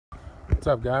What's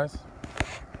up, guys?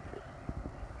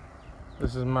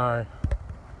 This is my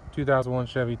 2001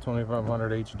 Chevy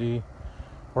 2500 HD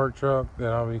work truck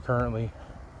that I'll be currently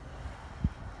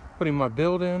putting my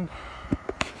build in.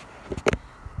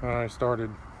 I started,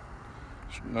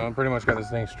 pretty much got this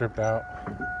thing stripped out.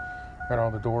 Got all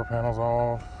the door panels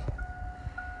off.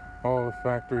 All the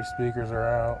factory speakers are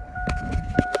out.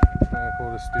 Trying to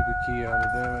pull this stupid key out of the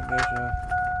damn edition.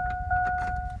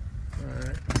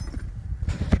 Alright.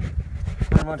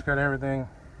 Pretty much got everything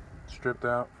stripped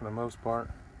out for the most part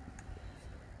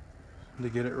to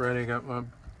get it ready. Got my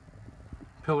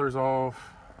pillars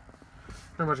off.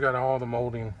 Pretty much got all the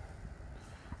molding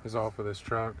is off of this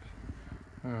truck.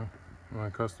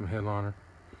 My custom headliner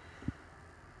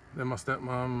that my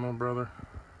stepmom and my brother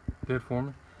did for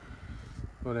me.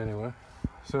 But anyway,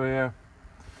 so yeah,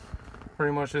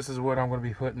 pretty much this is what I'm going to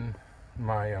be putting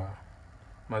my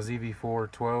my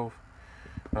Zv4 12.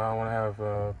 I want to have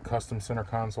a custom center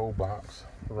console box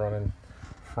running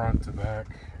front to back.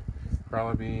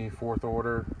 Probably be 4th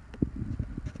order.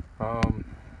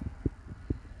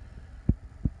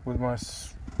 With my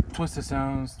Twisted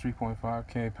Sounds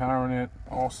 3.5K powering it.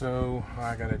 Also,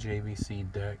 I got a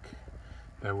JVC deck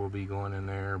that will be going in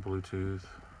there, Bluetooth.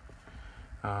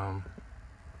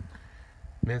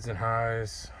 Mids and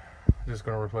highs, just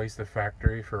going to replace the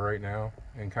factory for right now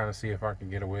and kind of see if I can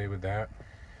get away with that.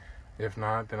 If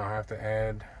not, then I'll have to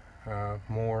add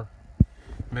more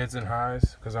mids and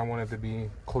highs because I want it to be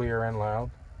clear and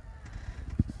loud,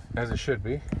 as it should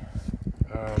be.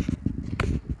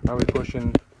 I'll be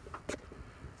pushing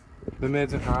the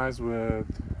mids and highs with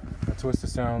a Twisted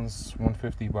Sounds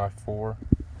 150x4.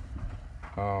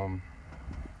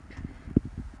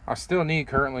 I still need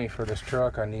currently for this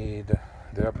truck, I need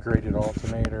the upgraded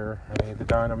alternator, I need the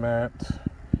dynamat,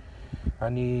 I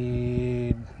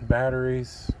need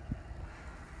batteries,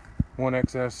 one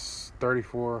XS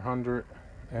 3400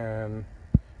 and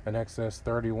an XS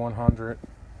 3100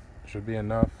 should be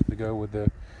enough to go with the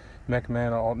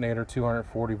MechMan alternator,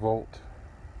 240 volt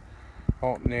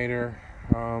alternator.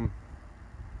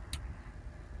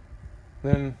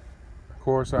 Then of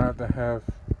course I have to have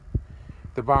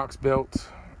the box built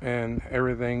and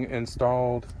everything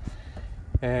installed,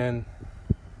 and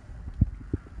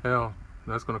hell,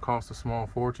 that's going to cost a small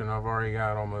fortune. I've already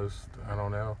got almost, I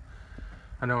know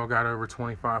I got over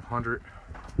 2,500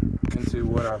 into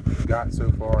what I've got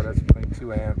so far. That's between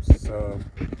 2 amps,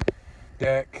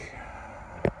 deck,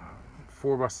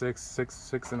 4x6,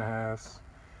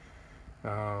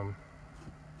 6.5.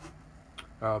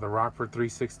 The Rockford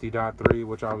 360.3,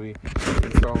 which I'll be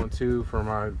installing too for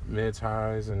my mids,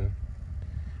 highs, and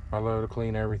my low to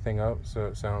clean everything up so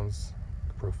it sounds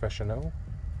professional.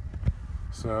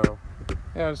 So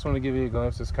yeah, I just want to give you a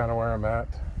glimpse. It's kind of where I'm at,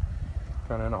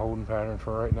 kind of in a holding pattern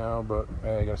for right now, but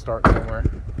hey, I gotta start somewhere.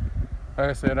 Like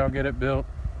I said, I'll get it built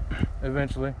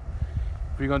eventually.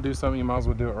 If you're gonna do something, you might as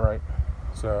well do it right.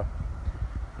 So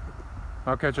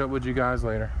I'll catch up with you guys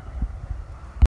later.